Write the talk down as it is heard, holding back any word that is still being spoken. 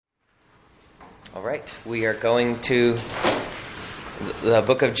All right, we are going to the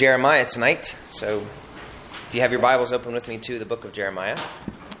book of Jeremiah tonight. So if you have your Bibles, open with me to the book of Jeremiah.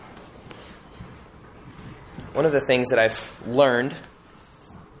 One of the things that I've learned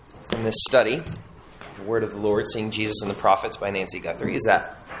from this study, The Word of the Lord, Seeing Jesus and the Prophets by Nancy Guthrie, is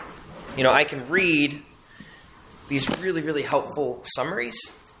that, I can read these really, really helpful summaries,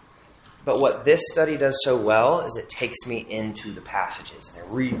 but what this study does so well is it takes me into the passages, and I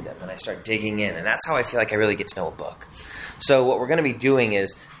read them, and I start digging in, and that's how I feel like I really get to know a book. So what we're going to be doing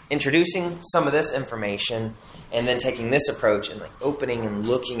is introducing some of this information, and then taking this approach and opening and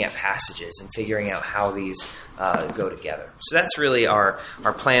looking at passages and figuring out how these go together. So that's really our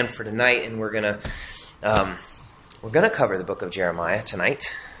plan for tonight, and we're gonna cover the book of Jeremiah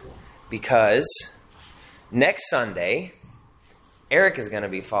tonight because next Sunday, Eric is going to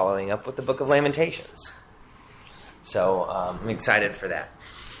be following up with the book of Lamentations. So I'm excited for that.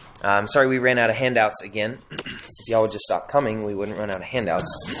 I'm sorry we ran out of handouts again. If y'all would just stop coming, we wouldn't run out of handouts.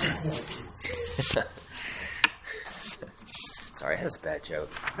 Sorry, that's a bad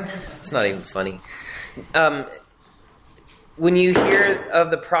joke. It's not even funny. When you hear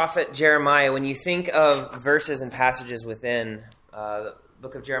of the prophet Jeremiah, when you think of verses and passages within the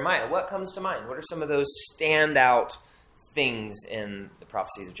book of Jeremiah, what comes to mind? What are some of those standout things in the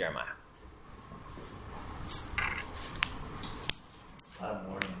prophecies of Jeremiah? A lot of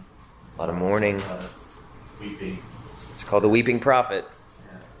mourning. A lot of mourning. A lot of weeping. It's called the Weeping Prophet.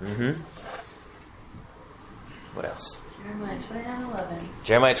 Yeah. Mm-hmm. What else? Jeremiah 29:11.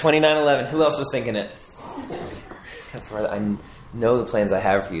 Jeremiah 29:11. Who else was thinking it? I know the plans I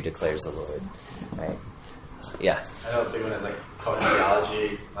have for you, declares the Lord. Right? Yeah. I know a big one is covenant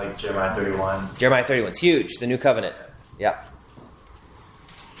theology, like Jeremiah 31. Jeremiah 31 is huge. The new covenant. Yeah.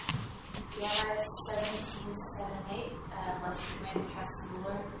 Jeremiah 17:7-8. Unless you man trust in the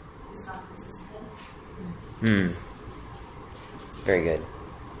Lord, whose confidence is in Him. Very good.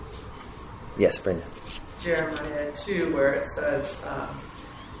 Yes, Brenda. Jeremiah 2, where it says that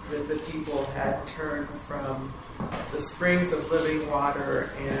the people had turned from the springs of living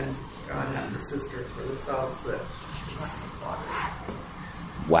water and gone after cisterns for themselves that water.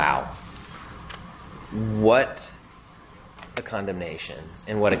 Wow. What a condemnation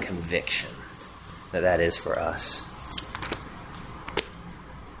and what a conviction that is for us.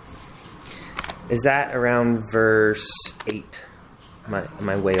 Is that around verse 8? Am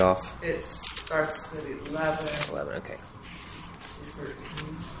I way off? It starts at 11. 11, okay.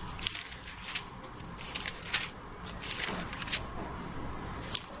 13.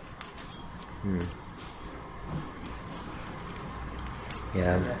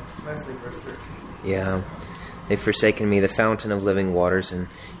 Yeah. Mostly verse 13. Yeah. They've forsaken me, the fountain of living waters, and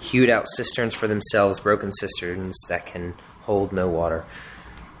hewed out cisterns for themselves, broken cisterns that can hold no water.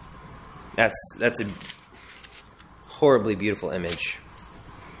 That's a horribly beautiful image.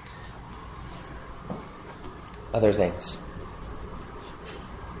 Other things.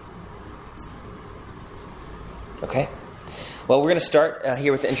 Okay. Well, we're going to start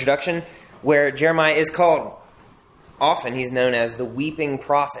here with the introduction, where Jeremiah is called, often he's known as the Weeping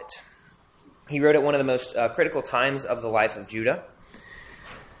Prophet. He wrote at one of the most critical times of the life of Judah,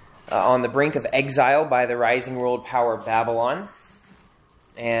 on the brink of exile by the rising world power Babylon.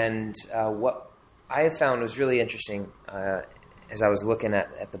 And what I have found was really interesting as I was looking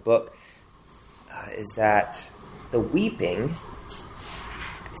at the book is that the weeping,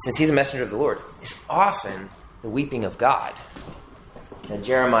 since he's a messenger of the Lord, is often the weeping of God that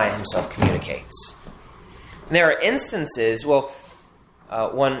Jeremiah himself communicates. And there are instances, one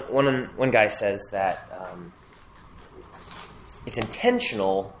guy says that it's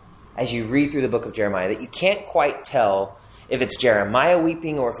intentional as you read through the book of Jeremiah that you can't quite tell if it's Jeremiah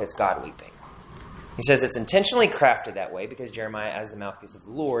weeping or if it's God weeping. He says it's intentionally crafted that way because Jeremiah, as the mouthpiece of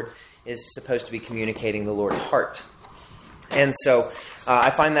the Lord, is supposed to be communicating the Lord's heart. And so I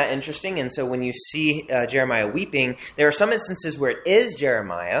find that interesting. And so when you see Jeremiah weeping, there are some instances where it is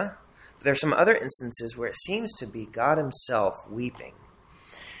Jeremiah, but there are some other instances where it seems to be God himself weeping.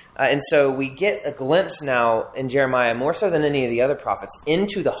 And so we get a glimpse now in Jeremiah, more so than any of the other prophets,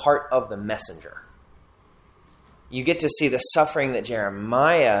 into the heart of the messenger. You get to see the suffering that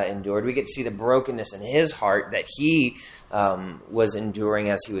Jeremiah endured. We get to see the brokenness in his heart that he was enduring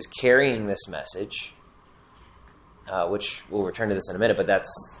as he was carrying this message, which we'll return to this in a minute, but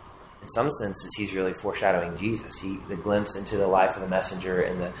that's, in some senses, he's really foreshadowing Jesus. The glimpse into the life of the messenger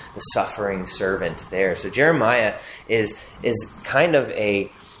and the suffering servant there. So Jeremiah is kind of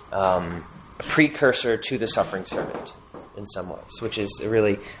a precursor to the suffering servant. in some ways, which is a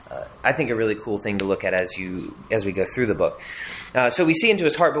really, I think, a really cool thing to look at as we go through the book. So we see into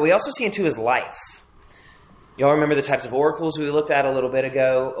his heart, but we also see into his life. Y'all remember the types of oracles we looked at a little bit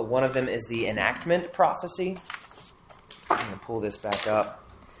ago? One of them is the enactment prophecy. I'm going to pull this back up.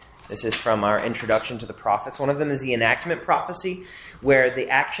 This is from our introduction to the prophets. One of them is the enactment prophecy, where the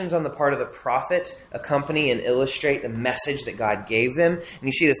actions on the part of the prophet accompany and illustrate the message that God gave them. And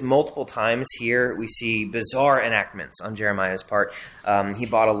you see this multiple times here. We see bizarre enactments on Jeremiah's part. He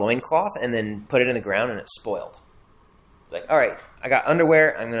bought a loincloth and then put it in the ground and it spoiled. It's like, all right, I got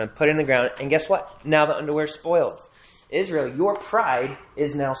underwear. I'm going to put it in the ground. And guess what? Now the underwear's spoiled. Israel, your pride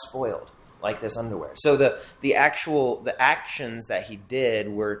is now spoiled, like this underwear. So the actions that he did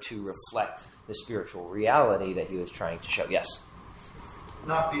were to reflect the spiritual reality that he was trying to show. Yes?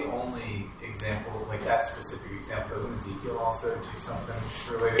 Not the only example, like that specific example. Doesn't Ezekiel also do something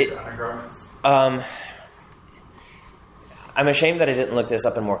related to undergarments? I'm ashamed that I didn't look this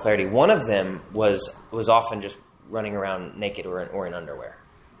up in more clarity. One of them was often just running around naked or in underwear.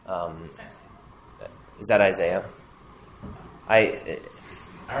 Is that Isaiah? I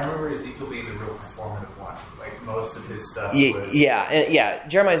remember Ezekiel being the real performative one. Like most of his stuff. Yeah.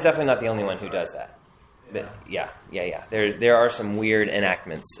 Jeremiah's definitely not the only one who does that. But yeah. There are some weird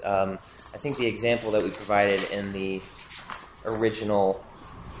enactments. I think the example that we provided in the original.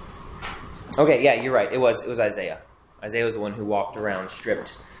 Okay, yeah, you're right. It was Isaiah. Isaiah was the one who walked around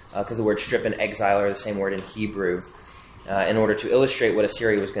stripped, because the word "strip" and "exile" are the same word in Hebrew, in order to illustrate what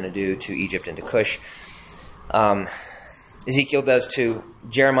Assyria was going to do to Egypt and to Cush. Ezekiel does too.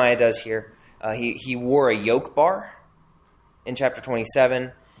 Jeremiah does here. He wore a yoke bar in chapter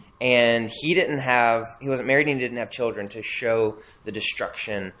 27, and he wasn't married and he didn't have children to show the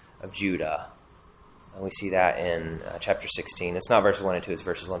destruction of Judah. And we see that in chapter 16. It's not verses 1 and 2, it's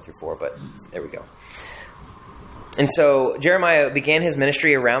verses 1 through 4, but there we go. And so Jeremiah began his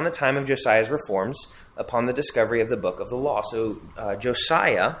ministry around the time of Josiah's reforms upon the discovery of the book of the law. So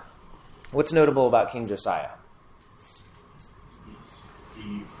Josiah, what's notable about King Josiah?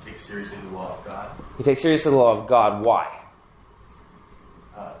 He takes seriously the law of God. He takes seriously the law of God. Why?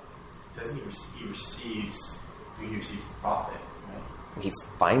 Doesn't he receives the prophet, right? He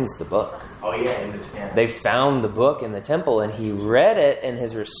finds the book. Oh yeah, They found the book in the temple, and he read it, and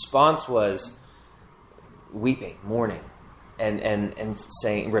his response was weeping, mourning, and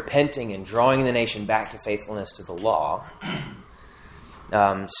saying, repenting and drawing the nation back to faithfulness to the law.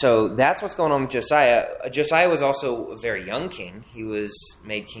 So that's what's going on with Josiah. Josiah was also a very young king. He was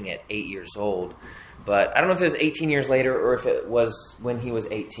made king at 8 years old. But I don't know if it was 18 years later or if it was when he was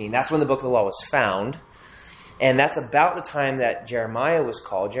 18. That's when the book of the law was found. And that's about the time that Jeremiah was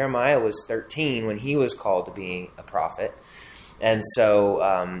called. Jeremiah was 13 when he was called to be a prophet. And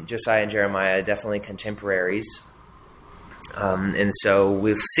so Josiah and Jeremiah are definitely contemporaries. And so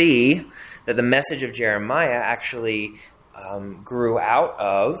we'll see that the message of Jeremiah actually grew out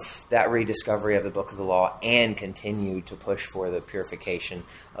of that rediscovery of the book of the law and continued to push for the purification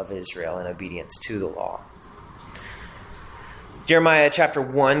of Israel and obedience to the law. Jeremiah chapter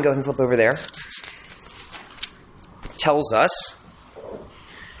 1, go ahead and flip over there, tells us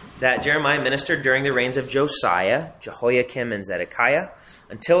that Jeremiah ministered during the reigns of Josiah, Jehoiakim, and Zedekiah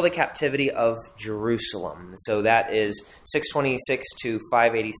until the captivity of Jerusalem. So that is 626 to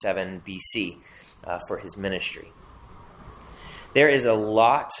 587 BC for his ministry. There is a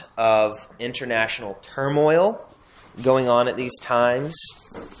lot of international turmoil going on at these times.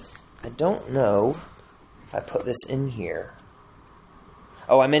 I don't know if I put this in here.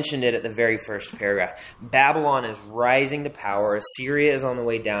 Oh, I mentioned it at the very first paragraph. Babylon is rising to power. Assyria is on the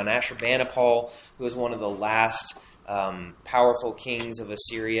way down. Ashurbanipal, who was one of the last powerful kings of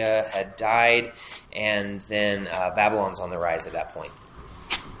Assyria, had died. And then Babylon's on the rise at that point.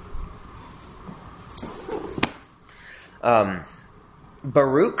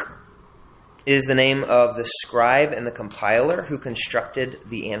 Baruch is the name of the scribe and the compiler who constructed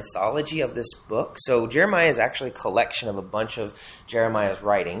the anthology of this book. So Jeremiah is actually a collection of a bunch of Jeremiah's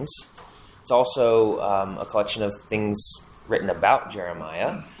writings. It's also a collection of things written about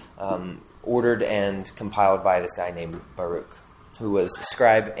Jeremiah, ordered and compiled by this guy named Baruch, who was a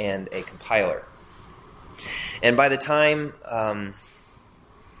scribe and a compiler. And by the time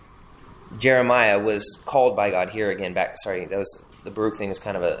Jeremiah was called by God, here again, the Baruch thing was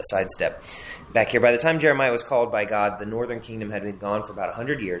kind of a sidestep back here. By the time Jeremiah was called by God, the northern kingdom had been gone for about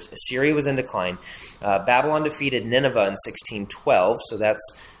 100 years. Assyria was in decline. Babylon defeated Nineveh in 1612, so that's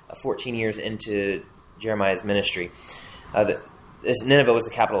 14 years into Jeremiah's ministry. Nineveh was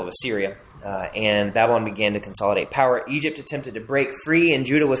the capital of Assyria. and Babylon began to consolidate power. Egypt attempted to break free, and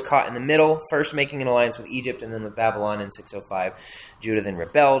Judah was caught in the middle, first making an alliance with Egypt and then with Babylon in 605. Judah then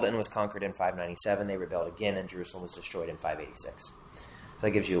rebelled and was conquered in 597. They rebelled again, and Jerusalem was destroyed in 586. So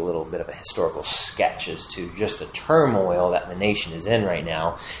that gives you a little bit of a historical sketch as to just the turmoil that the nation is in right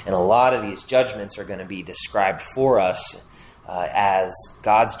now. And a lot of these judgments are going to be described for us as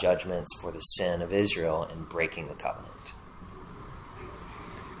God's judgments for the sin of Israel in breaking the covenant.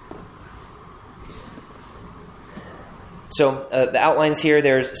 So the outlines here,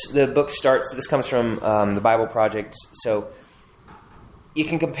 the book starts, this comes from the Bible Project, so you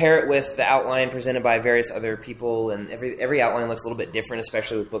can compare it with the outline presented by various other people, and every outline looks a little bit different,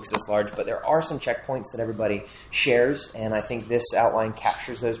 especially with books this large, but there are some checkpoints that everybody shares, and I think this outline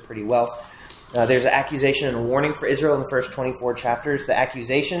captures those pretty well. There's an accusation and a warning for Israel in the first 24 chapters. The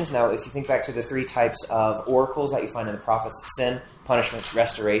accusations, now if you think back to the 3 types of oracles that you find in the prophets, sin, punishment,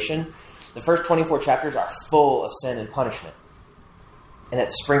 restoration, the first 24 chapters are full of sin and punishment, and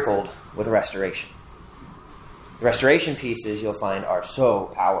it's sprinkled with restoration. The restoration pieces, you'll find, are so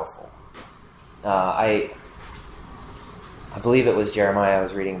powerful. I believe it was Jeremiah I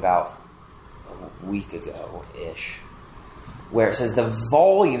was reading about a week ago-ish, where it says the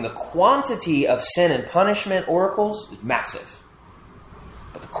volume, the quantity of sin and punishment oracles is massive.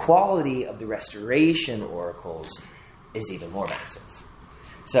 But the quality of the restoration oracles is even more massive.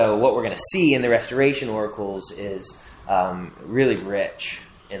 So what we're going to see in the restoration oracles is really rich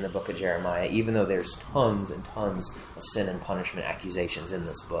in the book of Jeremiah, even though there's tons and tons of sin and punishment accusations in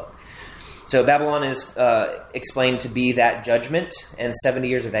this book. So Babylon is explained to be that judgment, and 70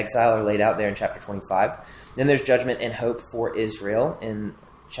 years of exile are laid out there in chapter 25. Then there's judgment and hope for Israel in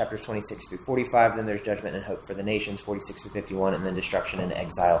chapters 26 through 45. Then there's judgment and hope for the nations, 46 through 51, and then destruction and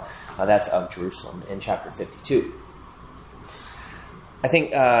exile. That's of Jerusalem in chapter 52. I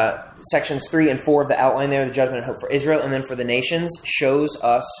think sections 3 and 4 of the outline there, the judgment and hope for Israel, and then for the nations, shows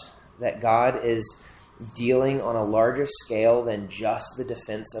us that God is dealing on a larger scale than just the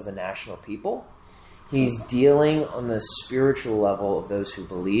defense of a national people. He's dealing on the spiritual level of those who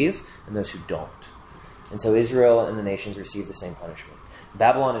believe and those who don't. And so Israel and the nations receive the same punishment.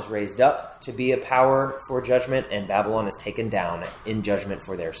 Babylon is raised up to be a power for judgment, and Babylon is taken down in judgment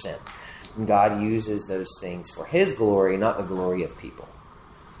for their sin. And God uses those things for His glory, not the glory of people.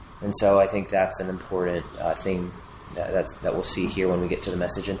 And so I think that's an important thing that we'll see here when we get to the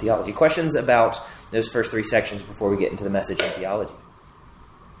message in theology. Questions about those first 3 sections before we get into the message in theology?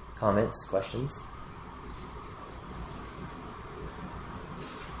 Comments? Questions?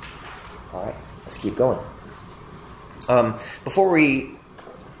 All right, let's keep going. Before we...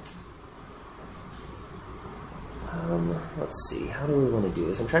 let's see, how do we want to do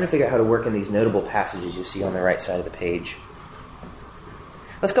this? I'm trying to figure out how to work in these notable passages you see on the right side of the page.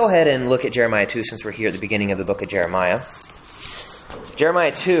 Let's go ahead and look at Jeremiah 2 since we're here at the beginning of the book of Jeremiah.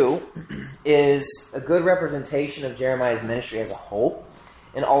 Jeremiah 2 is a good representation of Jeremiah's ministry as a whole.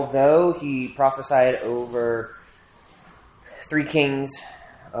 And although he prophesied over 3 kings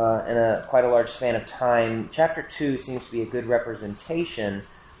in quite a large span of time, chapter 2 seems to be a good representation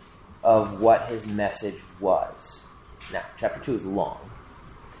of what his message was. Now, chapter 2 is long,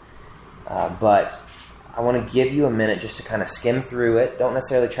 but I want to give you a minute just to kind of skim through it. Don't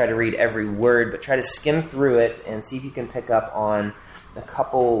necessarily try to read every word, but try to skim through it and see if you can pick up on a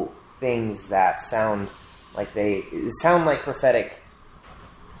couple things that sound like prophetic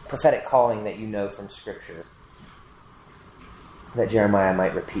calling that you know from Scripture that Jeremiah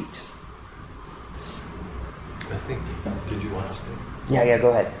might repeat. I think, did you want to say? Yeah,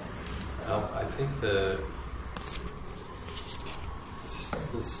 go ahead. I think the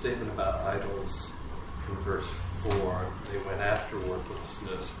statement about idols in verse 4, they went after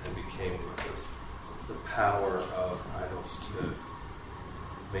worthlessness and became worthless. The power of idols to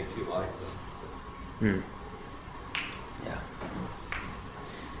make you like them. Yeah.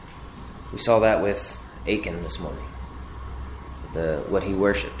 We saw that with Achan this morning. What he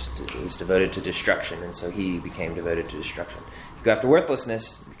worshipped was devoted to destruction, and so he became devoted to destruction. If you go after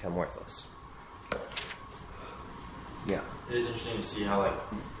worthlessness, you become worthless. Yeah. It is interesting to see how,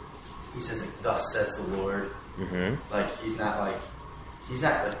 he says, thus says the Lord. Mm-hmm. He's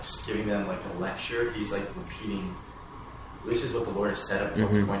not just giving them, a lecture. He's, repeating, this is what the Lord has said up,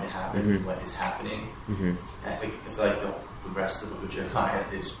 what's going to happen, what is happening. And I feel like the rest of the book of Jeremiah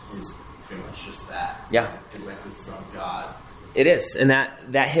is pretty much just that. Yeah. Directly from God. It is, and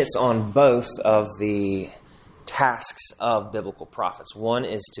that hits on both of the tasks of biblical prophets. One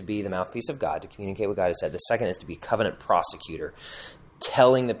is to be the mouthpiece of God, to communicate what God has said. The second is to be a covenant prosecutor.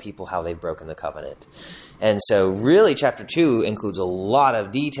 telling the people how they've broken the covenant. And so really chapter 2 includes a lot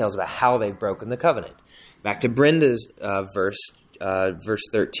of details about how they've broken the covenant. Back to Brenda's verse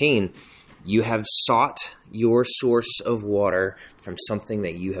 13, you have sought your source of water from something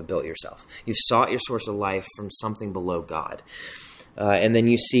that you have built yourself. You've sought your source of life from something below God. And then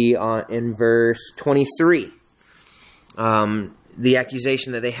you see in verse 23, the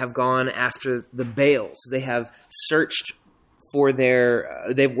accusation that they have gone after the Baals. They have searched for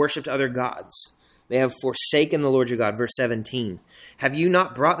they've worshipped other gods. They have forsaken the Lord your God. Verse 17, have you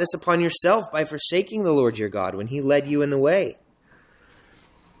not brought this upon yourself by forsaking the Lord your God when he led you in the way?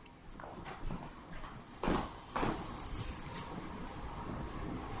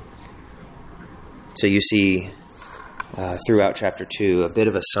 So you see throughout chapter 2 a bit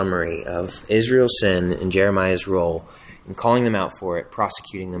of a summary of Israel's sin and Jeremiah's role in calling them out for it,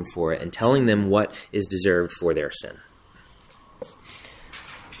 prosecuting them for it, and telling them what is deserved for their sin.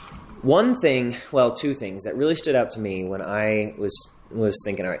 Two things that really stood out to me when I was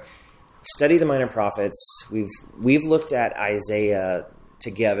thinking, all right, study the minor prophets. We've looked at Isaiah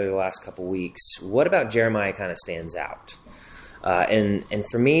together the last couple weeks. What about Jeremiah kind of stands out? And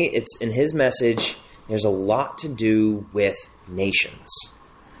for me, it's in his message, there's a lot to do with nations.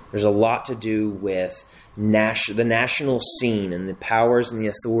 There's a lot to do with the national scene and the powers and the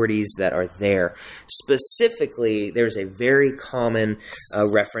authorities that are there. Specifically, there's a very common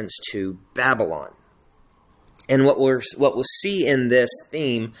reference to Babylon. And what we'll see in this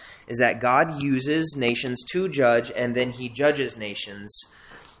theme is that God uses nations to judge, and then he judges nations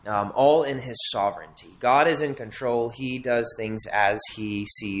all in his sovereignty. God is in control. He does things as he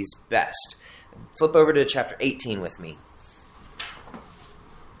sees best. Flip over to chapter 18 with me.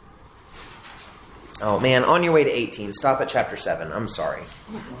 Oh man, on your way to 18, stop at chapter 7. I'm sorry.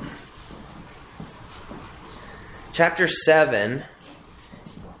 Chapter 7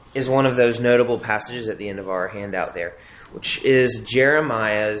 is one of those notable passages at the end of our handout there, which is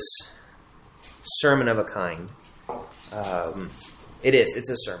Jeremiah's sermon of a kind. It's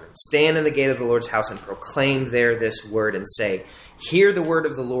a sermon. Stand in the gate of the Lord's house and proclaim there this word and say, hear the word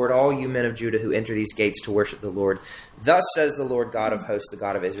of the Lord, all you men of Judah who enter these gates to worship the Lord. Thus says the Lord God of hosts, the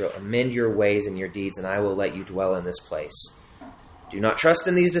God of Israel, amend your ways and your deeds, and I will let you dwell in this place. Do not trust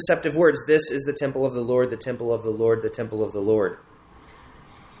in these deceptive words. This is the temple of the Lord, the temple of the Lord, the temple of the Lord.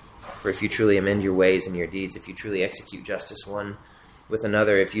 For if you truly amend your ways and your deeds, if you truly execute justice one with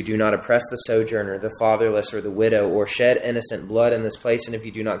another, if you do not oppress the sojourner, the fatherless, or the widow, or shed innocent blood in this place, and if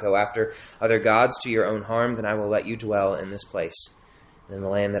you do not go after other gods to your own harm, then I will let you dwell in this place, and in the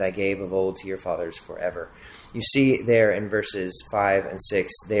land that I gave of old to your fathers forever. You see there in verses 5 and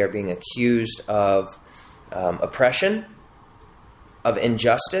 6, they are being accused of oppression, of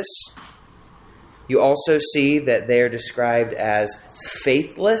injustice. You also see that they are described as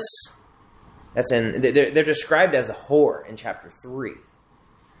faithless. They're described as a whore in chapter 3.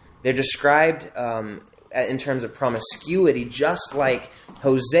 They're described in terms of promiscuity, just like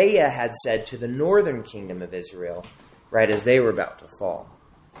Hosea had said to the northern kingdom of Israel, right as they were about to fall.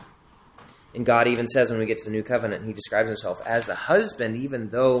 And God even says when we get to the new covenant, he describes himself as the husband, even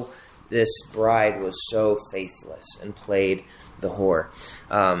though this bride was so faithless and played the whore.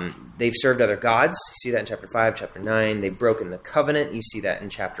 They've served other gods. You see that in chapter 5, chapter 9. They've broken the covenant. You see that in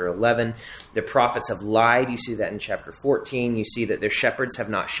chapter 11. The prophets have lied. You see that in chapter 14. You see that their shepherds have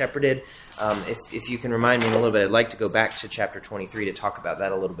not shepherded. If you can remind me a little bit, I'd like to go back to chapter 23 to talk about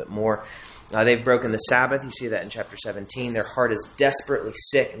that a little bit more. They've broken the Sabbath. You see that in chapter 17. Their heart is desperately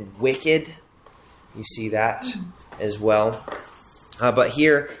sick and wicked. You see that as well. But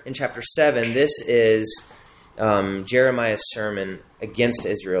here in chapter 7, this is Jeremiah's sermon against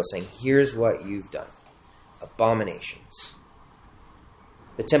Israel, saying, here's what you've done. Abominations.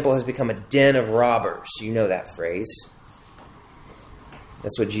 The temple has become a den of robbers. You know that phrase.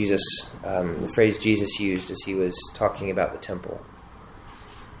 That's what the phrase Jesus used as he was talking about the temple.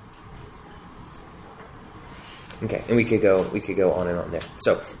 Okay, and we could go on and on there.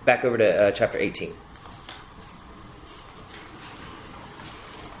 So back over to chapter 18.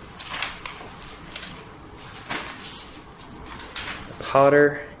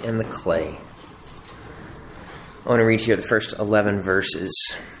 Potter and the clay. I want to read here the first 11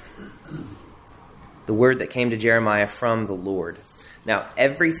 verses. The word that came to Jeremiah from the Lord. Now,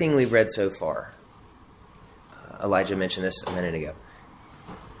 everything we've read so far, Elijah mentioned this a minute ago.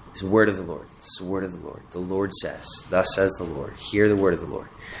 It's the word of the Lord. It's the word of the Lord. The Lord says, thus says the Lord. Hear the word of the Lord.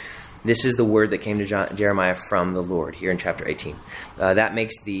 This is the word that came to Jeremiah from the Lord, here in chapter 18. That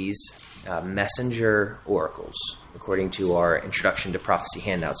makes these messenger oracles, according to our Introduction to Prophecy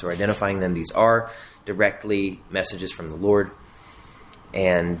handout. So we're identifying them. These are directly messages from the Lord.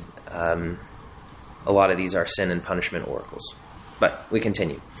 And a lot of these are sin and punishment oracles. But we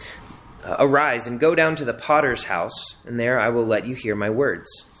continue. Arise and go down to the potter's house, and there I will let you hear my words.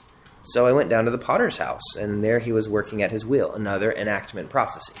 So I went down to the potter's house, and there he was working at his wheel, another enactment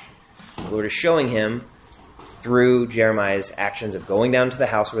prophecy. The Lord is showing him, through Jeremiah's actions of going down to the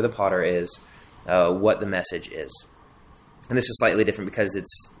house where the potter is, what the message is. And this is slightly different because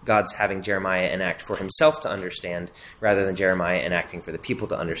it's God's having Jeremiah enact for himself to understand, rather than Jeremiah enacting for the people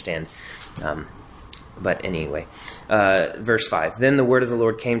to understand. But anyway, verse 5. Then the word of the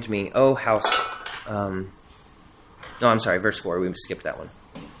Lord came to me, O house... verse 4. We skipped that one.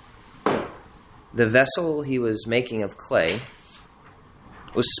 The vessel he was making of clay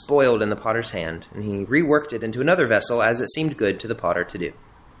was spoiled in the potter's hand, and he reworked it into another vessel as it seemed good to the potter to do.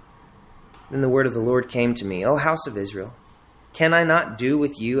 Then the word of the Lord came to me, O house of Israel, can I not do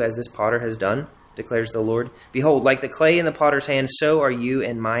with you as this potter has done, declares the Lord? Behold, like the clay in the potter's hand, so are you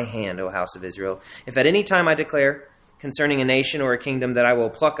in my hand, O house of Israel. If at any time I declare concerning a nation or a kingdom that I will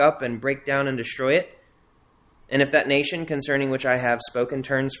pluck up and break down and destroy it, and if that nation concerning which I have spoken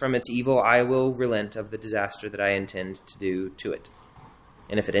turns from its evil, I will relent of the disaster that I intend to do to it.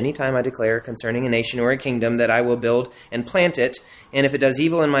 And if at any time I declare concerning a nation or a kingdom that I will build and plant it, and if it does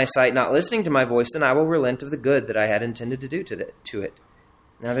evil in my sight, not listening to my voice, then I will relent of the good that I had intended to do to it.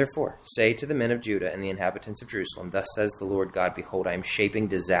 Now therefore, say to the men of Judah and the inhabitants of Jerusalem, thus says the Lord God, behold, I am shaping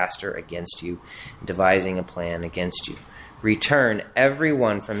disaster against you, and devising a plan against you. Return every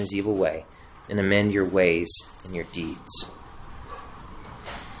one from his evil way, and amend your ways and your deeds.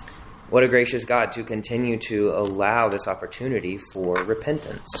 What a gracious God to continue to allow this opportunity for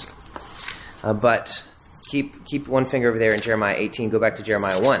repentance. But keep one finger over there in Jeremiah 18. Go back to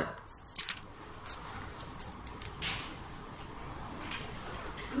Jeremiah 1.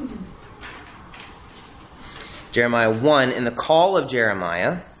 Jeremiah 1, in the call of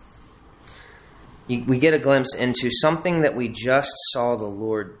Jeremiah, we get a glimpse into something that we just saw the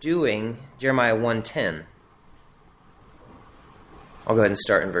Lord doing. Jeremiah 1:10. I'll go ahead and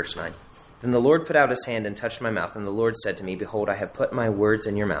start in verse 9. Then the Lord put out his hand and touched my mouth, and the Lord said to me, behold, I have put my words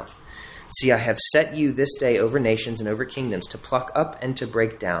in your mouth. See, I have set you this day over nations and over kingdoms, to pluck up and to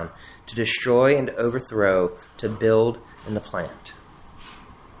break down, to destroy and to overthrow, to build and to plant.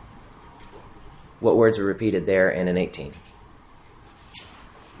 What words are repeated there and in 18?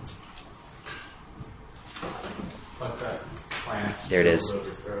 Pluck up, plant. There it is.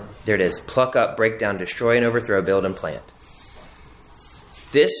 Overthrow. There it is. Pluck up, break down, destroy and overthrow, build and plant.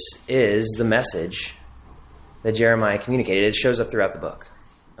 This is the message that Jeremiah communicated. It shows up throughout the book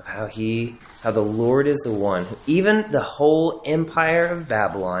of how the Lord is the one who, even the whole empire of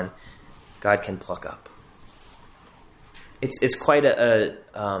Babylon, God can pluck up. It's quite a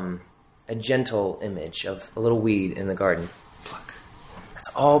gentle image of a little weed in the garden. Pluck. That's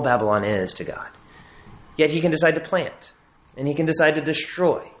all Babylon is to God. Yet he can decide to plant, and he can decide to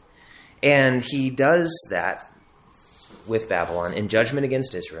destroy. And he does that with Babylon in judgment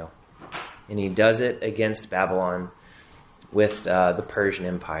against Israel. And he does it against Babylon with the Persian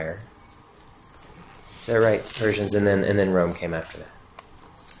Empire. Is that right? Persians, and then Rome came after that.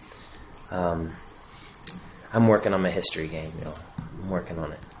 I'm working on my history game, I'm working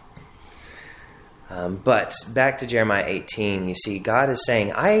on it. But back to Jeremiah 18, you see, God is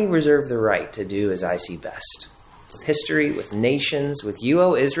saying, I reserve the right to do as I see best. With history, with nations, with you,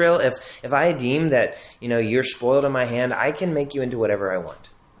 O Israel, if I deem that, you're spoiled in my hand, I can make you into whatever I want.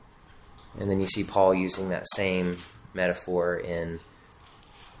 And then you see Paul using that same metaphor in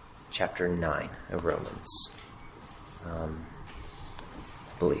chapter 9 of Romans. I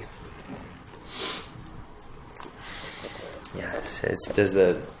believe. Yeah, it says, does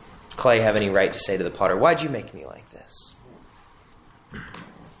the clay have any right to say to the potter, why'd you make me like this?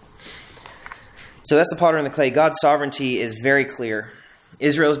 So that's the potter and the clay. God's sovereignty is very clear.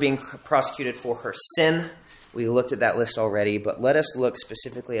 Israel is being prosecuted for her sin. We looked at that list already, but let us look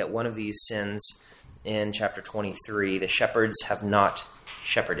specifically at one of these sins in chapter 23. The shepherds have not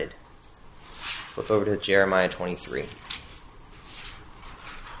shepherded. Flip over to Jeremiah 23.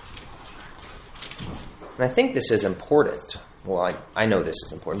 And I think this is important. Well, I know this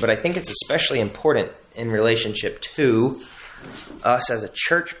is important, but I think it's especially important in relationship to us as a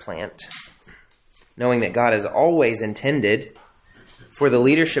church plant, knowing that God has always intended for the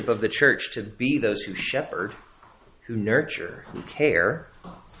leadership of the church to be those who shepherd, who nurture, who care.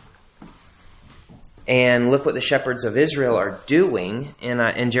 And look what the shepherds of Israel are doing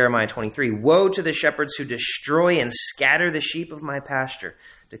in Jeremiah 23. Woe to the shepherds who destroy and scatter the sheep of my pasture,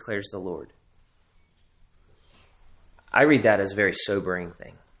 declares the Lord. I read that as a very sobering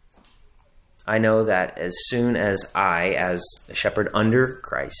thing. I know that as soon as I, as a shepherd under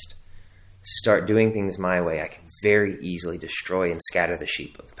Christ, start doing things my way, I can very easily destroy and scatter the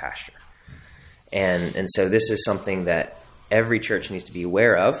sheep of the pasture. And so this is something that every church needs to be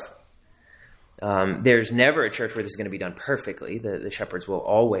aware of. There's never a church where this is going to be done perfectly. The shepherds will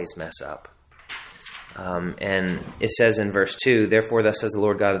always mess up. And it says in verse 2, "Therefore thus says the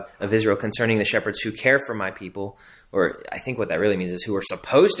Lord God of Israel concerning the shepherds who care for my people," or I think what that really means is who are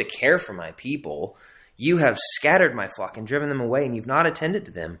supposed to care for my people, "you have scattered my flock and driven them away, and you've not attended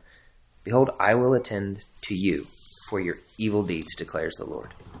to them. Behold, I will attend to you for your evil deeds, declares the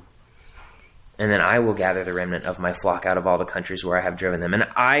Lord. And then I will gather the remnant of my flock out of all the countries where I have driven them, and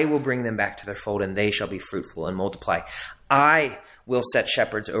I will bring them back to their fold, and they shall be fruitful and multiply. I will set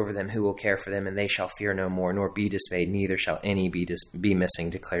shepherds over them who will care for them, and they shall fear no more, nor be dismayed, neither shall any be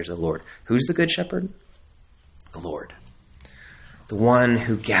missing, declares the Lord." Who's the good shepherd? The Lord. The one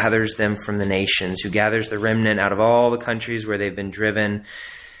who gathers them from the nations, who gathers the remnant out of all the countries where they've been driven.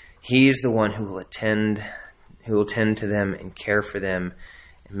 He's the one who will tend to them and care for them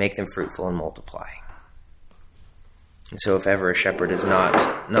and make them fruitful and multiply. And so if ever a shepherd is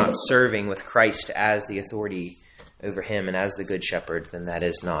not serving with Christ as the authority over him and as the good shepherd, then that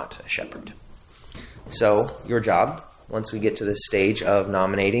is not a shepherd. So your job, once we get to this stage of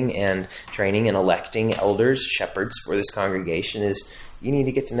nominating and training and electing elders, shepherds for this congregation, is you need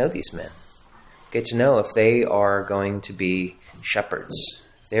to get to know these men. Get to know if they are going to be shepherds.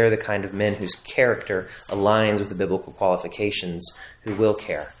 They're the kind of men whose character aligns with the biblical qualifications, who will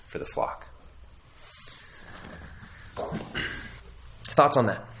care for the flock. Thoughts on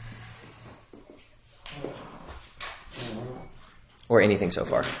that? Or anything so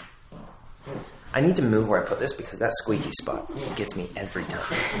far? I need to move where I put this because that squeaky spot gets me every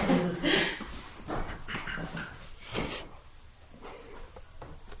time.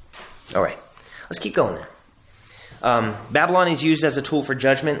 All right, let's keep going there. Babylon is used as a tool for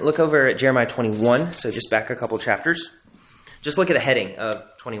judgment. Look over at Jeremiah 21, so just back a couple chapters. Just look at the heading of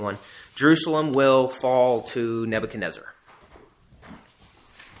 21. Jerusalem will fall to Nebuchadnezzar.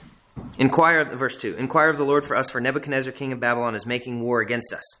 Verse 2. Inquire of the Lord for us, for Nebuchadnezzar, king of Babylon, is making war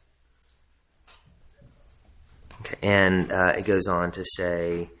against us. Okay, and it goes on to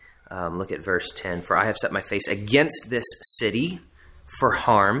say, look at verse 10. For I have set my face against this city for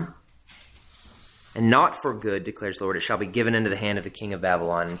harm, and not for good, declares the Lord. It shall be given into the hand of the king of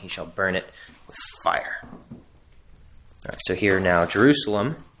Babylon, and he shall burn it with fire. All right, so here now,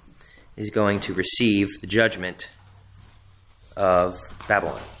 Jerusalem is going to receive the judgment of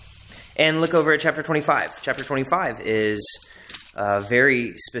Babylon. And look over at chapter 25. Chapter 25 is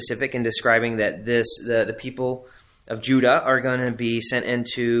very specific in describing that the people of Judah are going to be sent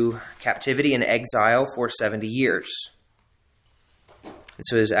into captivity and exile for 70 years. And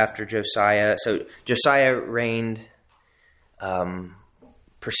so it is after Josiah. So Josiah reigned,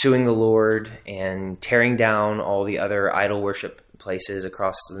 pursuing the Lord and tearing down all the other idol worship places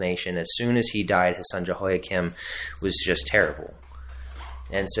across the nation. As soon as he died, his son Jehoiakim was just terrible.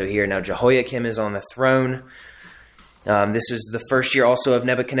 And so here now Jehoiakim is on the throne. This was the first year also of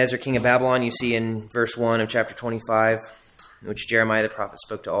Nebuchadnezzar, king of Babylon. You see in verse 1 of chapter 25, in which Jeremiah the prophet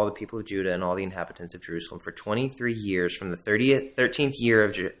spoke to all the people of Judah and all the inhabitants of Jerusalem for 23 years, from the 13th year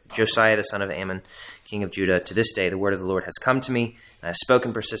of Josiah the son of Ammon, king of Judah, to this day. The word of the Lord has come to me, and I have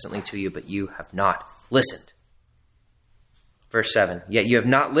spoken persistently to you, but you have not listened. Verse 7, yet you have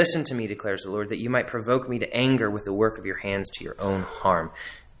not listened to me, declares the Lord, that you might provoke me to anger with the work of your hands to your own harm.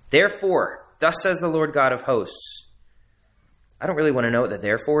 Therefore, thus says the Lord God of hosts. I don't really want to know what the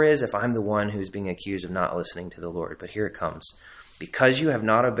therefore is if I'm the one who's being accused of not listening to the Lord, but here it comes. Because you have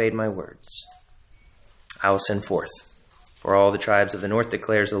not obeyed my words, I will send forth for all the tribes of the north,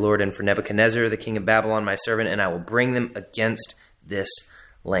 declares the Lord, and for Nebuchadnezzar, the king of Babylon, my servant, and I will bring them against this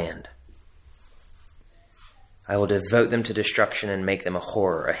land. I will devote them to destruction and make them a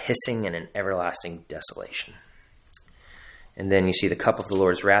horror, a hissing and an everlasting desolation. And then you see the cup of the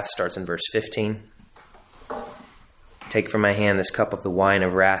Lord's wrath starts in verse 15. Take from my hand this cup of the wine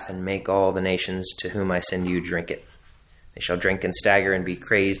of wrath and make all the nations to whom I send you drink it. They shall drink and stagger and be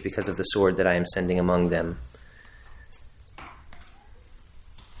crazed because of the sword that I am sending among them.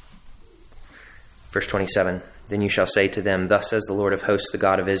 Verse 27, then you shall say to them, thus says the Lord of hosts, the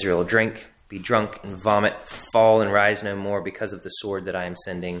God of Israel, drink, be drunk, and vomit, fall and rise no more because of the sword that I am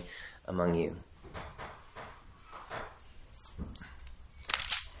sending among you.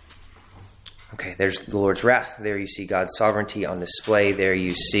 Okay, there's the Lord's wrath. There you see God's sovereignty on display. There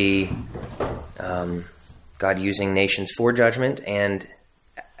you see God using nations for judgment and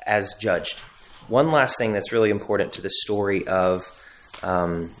as judged. One last thing that's really important to the story of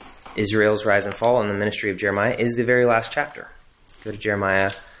Israel's rise and fall and the ministry of Jeremiah is the very last chapter. Go to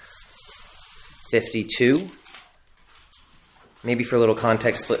Jeremiah 52. Maybe for a little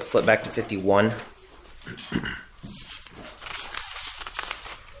context, flip back to 51.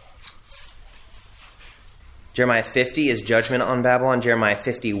 Jeremiah 50 is judgment on Babylon. Jeremiah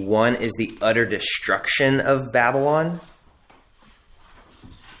 51 is the utter destruction of Babylon.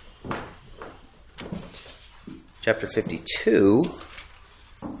 Chapter 52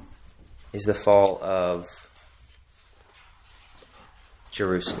 is the fall of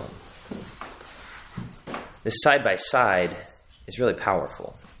Jerusalem. This side by side is really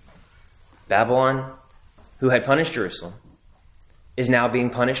powerful. Babylon, who had punished Jerusalem, is now being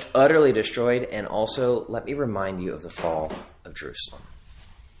punished, utterly destroyed, and also, let me remind you of the fall of Jerusalem.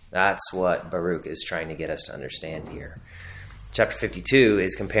 That's what Baruch is trying to get us to understand here. Chapter 52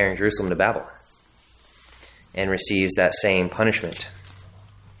 is comparing Jerusalem to Babylon and receives that same punishment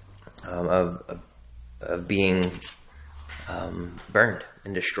of being burned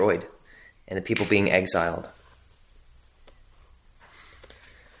and destroyed and the people being exiled.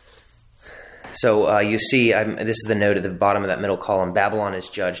 So you see, this is the note at the bottom of that middle column. Babylon is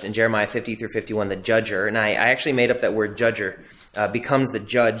judged. In Jeremiah 50 through 51, the judger, and I actually made up that word judger, becomes the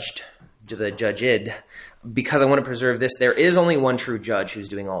judged, the judged, because I want to preserve this. There is only one true judge who's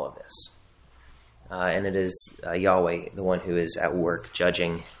doing all of this. And it is Yahweh, the one who is at work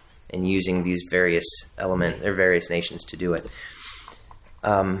judging and using these various various nations to do it.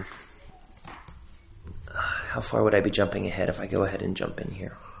 How far would I be jumping ahead if I go ahead and jump in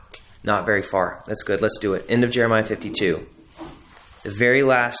here? Not very far. That's good. Let's do it. End of Jeremiah 52. The very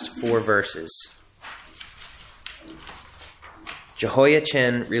last 4 verses.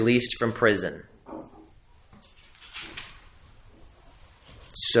 Jehoiachin released from prison.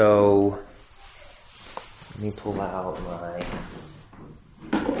 So, let me pull out my...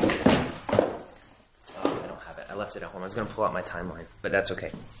 Oh, I don't have it. I left it at home. I was going to pull out my timeline, but that's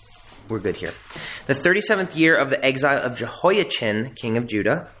okay. We're good here. The 37th year of the exile of Jehoiachin, king of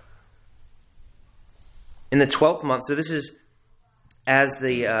Judah, in the 12th month, so this is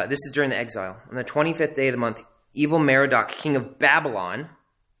during the exile. On the 25th day of the month, evil Merodach, king of Babylon,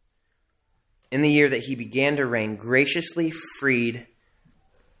 in the year that he began to reign, graciously freed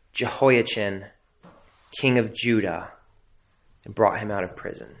Jehoiachin, king of Judah, and brought him out of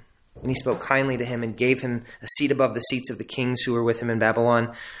prison. And he spoke kindly to him and gave him a seat above the seats of the kings who were with him in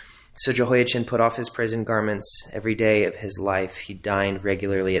Babylon. So Jehoiachin put off his prison garments every day of his life. He dined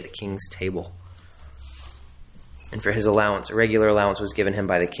regularly at the king's table. And for his allowance, a regular allowance was given him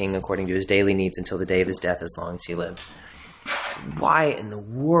by the king according to his daily needs until the day of his death, as long as he lived. Why in the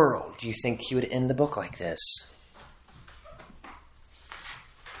world do you think he would end the book like this?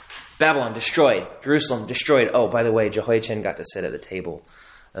 Babylon destroyed. Jerusalem destroyed. Oh, by the way, Jehoiachin got to sit at the table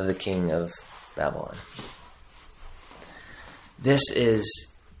of the king of Babylon. This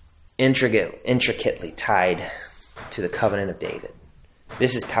is intricately tied to the covenant of David.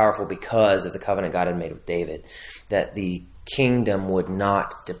 This is powerful because of the covenant God had made with David, that the kingdom would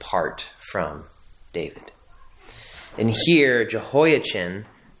not depart from David. And here, Jehoiachin,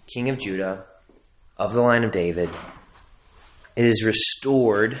 king of Judah, of the line of David, is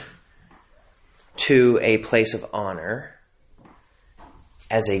restored to a place of honor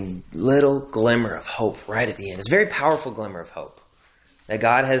as a little glimmer of hope right at the end. It's a very powerful glimmer of hope that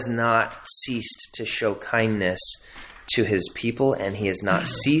God has not ceased to show kindness to his people, and he has not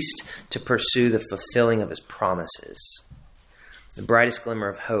ceased to pursue the fulfilling of his promises. The brightest glimmer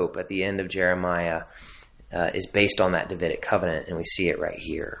of hope at the end of Jeremiah is based on that Davidic covenant, and we see it right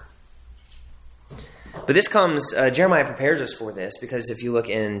here. But this comes, Jeremiah prepares us for this, because if you look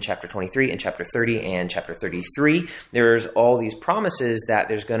in chapter 23 and chapter 30 and chapter 33, there's all these promises that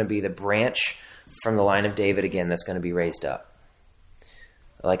there's going to be the branch from the line of David again that's going to be raised up.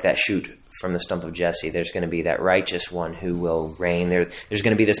 Like that shoot from the stump of Jesse, there's going to be that righteous one who will reign. There's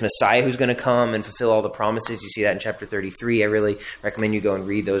going to be this Messiah who's going to come and fulfill all the promises. You see that in chapter 33. I really recommend you go and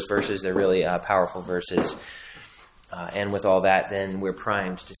read those verses. They're really powerful verses. And with all that, then we're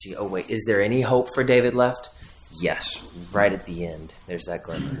primed to see, oh wait, is there any hope for David left? Yes, right at the end, there's that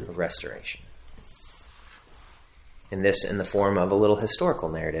glimmer of restoration. And this in the form of a little historical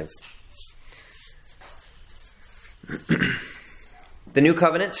narrative. The new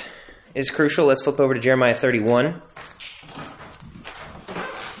covenant is crucial. Let's flip over to Jeremiah 31.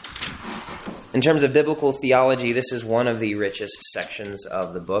 In terms of biblical theology, this is one of the richest sections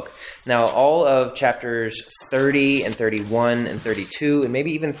of the book. Now, all of chapters 30 and 31 and 32, and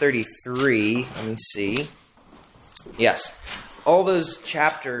maybe even 33, let me see. Yes, all those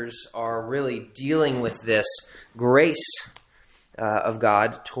chapters are really dealing with this grace of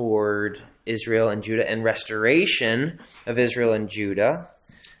God toward Israel and Judah and restoration of Israel and Judah.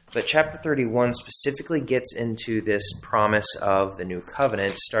 But chapter 31 specifically gets into this promise of the new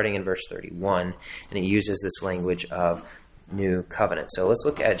covenant, starting in verse 31, and it uses this language of new covenant. So let's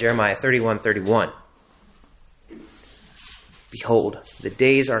look at Jeremiah 31:31. Behold, the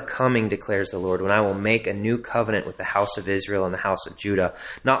days are coming, declares the Lord, when I will make a new covenant with the house of Israel and the house of Judah,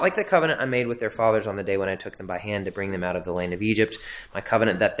 not like the covenant I made with their fathers on the day when I took them by hand to bring them out of the land of Egypt, my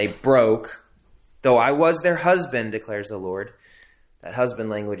covenant that they broke, though I was their husband, declares the Lord. That husband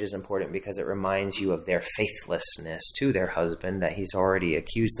language is important because it reminds you of their faithlessness to their husband that he's already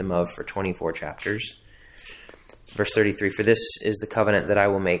accused them of for 24 chapters. Verse 33, for this is the covenant that I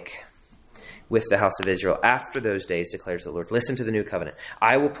will make with the house of Israel after those days, declares the Lord. Listen to the new covenant.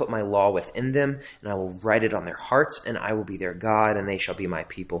 I will put my law within them, and I will write it on their hearts, and I will be their God, and they shall be my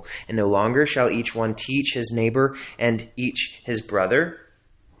people. And no longer shall each one teach his neighbor and each his brother,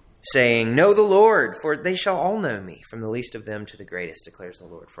 saying, know the Lord, for they shall all know me, from the least of them to the greatest, declares the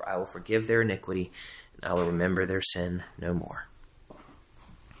Lord. For I will forgive their iniquity, and I will remember their sin no more.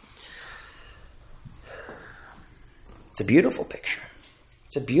 It's a beautiful picture.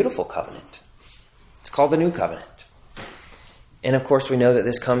 It's a beautiful covenant. It's called the New Covenant. And of course, we know that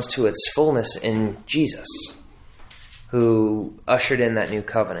this comes to its fullness in Jesus, who ushered in that new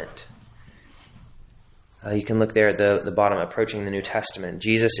covenant. You can look there at the bottom, approaching the New Testament.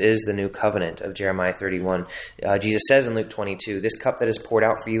 Jesus is the new covenant of Jeremiah 31. Jesus says in Luke 22, this cup that is poured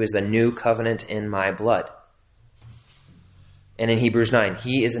out for you is the new covenant in my blood. And in Hebrews 9,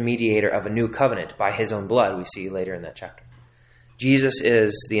 he is the mediator of a new covenant by his own blood, we see later in that chapter. Jesus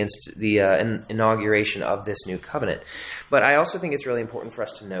is the inauguration of this new covenant. But I also think it's really important for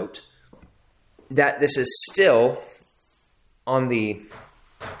us to note that this is still, on the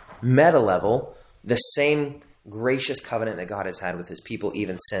meta level, the same gracious covenant that God has had with his people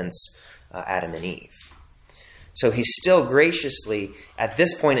even since Adam and Eve. So he's still graciously, at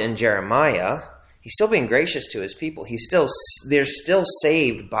this point in Jeremiah, he's still being gracious to his people. They're still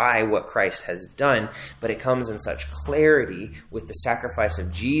saved by what Christ has done, but it comes in such clarity with the sacrifice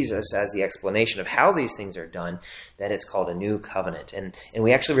of Jesus as the explanation of how these things are done that it's called a new covenant. And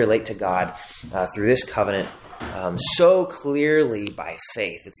we actually relate to God through this covenant so clearly by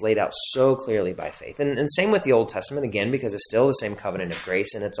faith. It's laid out so clearly by faith. And same with the Old Testament, again, because it's still the same covenant of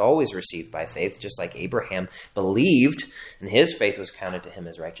grace, and it's always received by faith, just like Abraham believed, and his faith was counted to him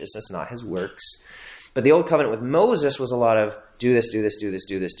as righteousness, not his works. But the Old Covenant with Moses was a lot of do this, do this, do this,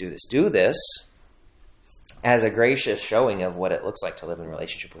 do this, do this, do this, as a gracious showing of what it looks like to live in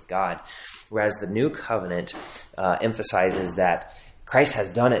relationship with God. Whereas the New Covenant emphasizes that Christ has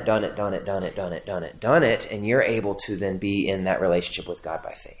done it, and you're able to then be in that relationship with God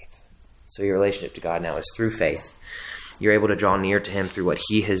by faith. So your relationship to God now is through faith. You're able to draw near to him through what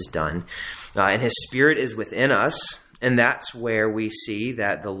he has done. And his Spirit is within us, and that's where we see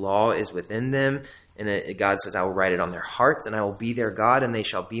that the law is within them. And God says, I will write it on their hearts, and I will be their God, and they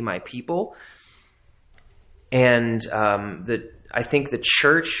shall be my people. And I think the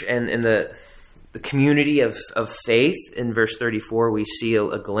church and the community of faith, in verse 34, we see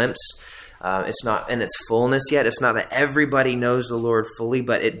a glimpse. It's not in its fullness yet. It's not that everybody knows the Lord fully,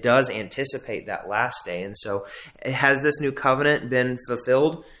 but it does anticipate that last day. And so has this new covenant been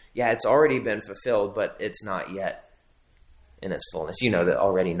fulfilled? Yeah, it's already been fulfilled, but it's not yet in its fullness. You know the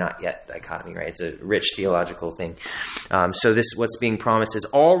already not yet dichotomy, right? It's a rich theological thing. So this, what's being promised, is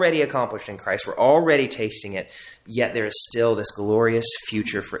already accomplished in Christ. We're already tasting it, yet there is still this glorious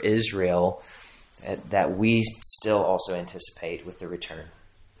future for Israel that we still also anticipate with the return.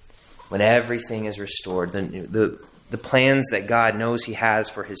 When everything is restored, the plans that God knows he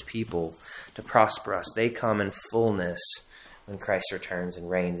has for his people to prosper us, they come in fullness when Christ returns and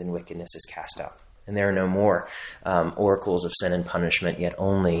reigns and wickedness is cast out. And there are no more oracles of sin and punishment, yet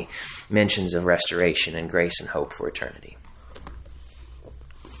only mentions of restoration and grace and hope for eternity.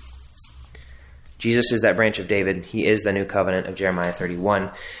 Jesus is that branch of David. He is the new covenant of Jeremiah 31.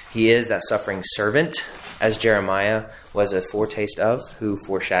 He is that suffering servant, as Jeremiah was a foretaste of, who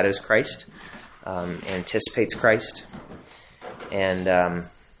foreshadows Christ, anticipates Christ. And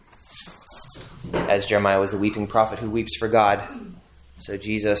as Jeremiah was the weeping prophet who weeps for God, so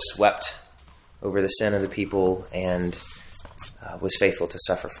Jesus wept over the sin of the people and was faithful to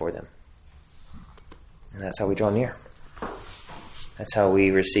suffer for them. And that's how we draw near. That's how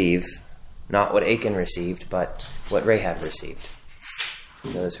we receive not what Achan received, but what Rahab received.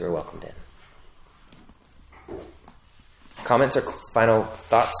 Those who are welcomed in. Comments or final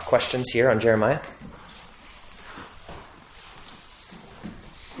thoughts, questions here on Jeremiah?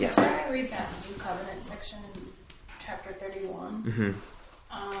 Yes? Before I read that New Covenant section in chapter 31. Mm-hmm.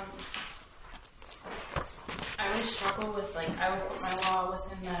 I always struggle with, like, I will put my law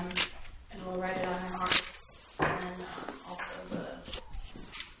within them and will write it on their hearts. And then also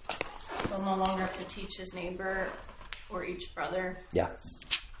they'll no longer have to teach his neighbor or each brother. Yeah.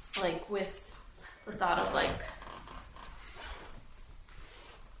 Like, with the thought of, like,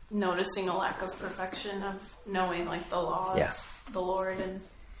 noticing a lack of perfection of knowing, like, the law of the Lord and,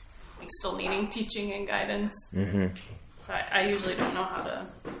 like, still needing teaching and guidance. Mm-hmm. So I usually don't know how to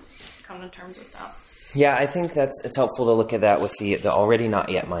come to terms with that. Yeah, I think it's helpful to look at that with the already not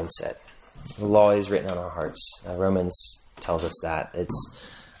yet mindset. The law is written on our hearts. Romans tells us that.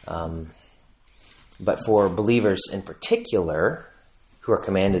 But for believers in particular, who are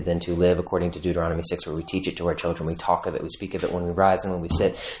commanded then to live according to Deuteronomy 6, where we teach it to our children, we talk of it, we speak of it when we rise and when we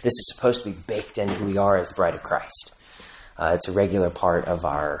sit. This is supposed to be baked into who we are as the bride of Christ. It's a regular part of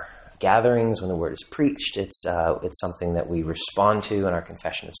our gatherings when the word is preached. It's something that we respond to in our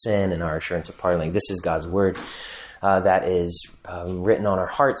confession of sin and our assurance of pardon. Like, this is God's word that is written on our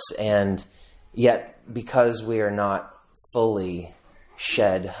hearts, and yet because we are not fully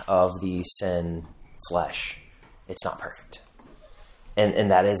shed of the sin flesh, it's not perfect.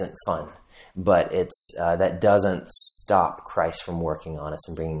 And that isn't fun, but it's that doesn't stop Christ from working on us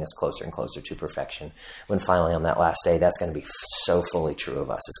and bringing us closer and closer to perfection. When finally on that last day, that's going to be so fully true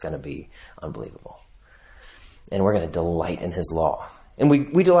of us, it's going to be unbelievable. And we're going to delight in his law. And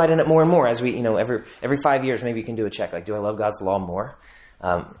we delight in it more and more as we, every 5 years, maybe you can do a check. Like, do I love God's law more?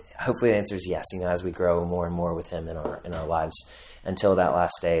 Hopefully the answer is yes, as we grow more and more with him in our lives, until that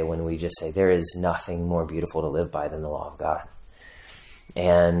last day when we just say, there is nothing more beautiful to live by than the law of God.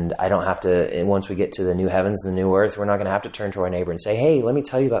 And I don't have to, and once we get to the new heavens, the new earth, we're not going to have to turn to our neighbor and say, hey, let me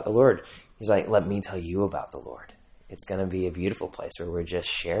tell you about the Lord. He's like, let me tell you about the Lord. It's going to be a beautiful place where we're just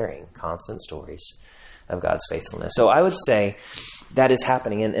sharing constant stories of God's faithfulness. So I would say that is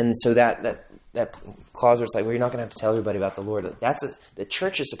happening. And so that clause where it's like, well, you're not going to have to tell everybody about the Lord. The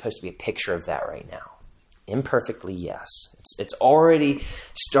church is supposed to be a picture of that right now. Imperfectly, yes. It's already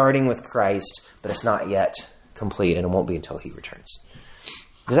starting with Christ, but it's not yet complete, and it won't be until he returns.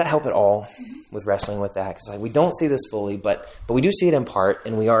 Does that help at all with wrestling with that? Because we don't see this fully, but we do see it in part,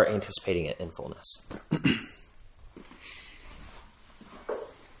 and we are anticipating it in fullness.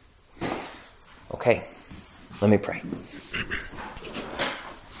 Okay, let me pray.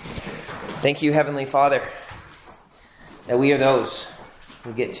 Thank you, Heavenly Father, that we are those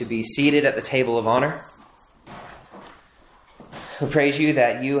who get to be seated at the table of honor. We praise you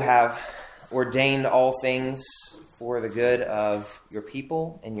that you have ordained all things for the good of your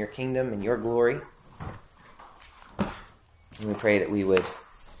people and your kingdom and your glory. And we pray that we would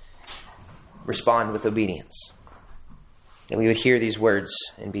respond with obedience, that we would hear these words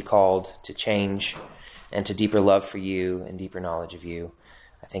and be called to change and to deeper love for you and deeper knowledge of you.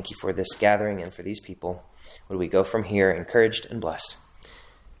 I thank you for this gathering and for these people. Would we go from here encouraged and blessed?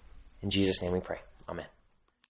 In Jesus' name we pray. Amen.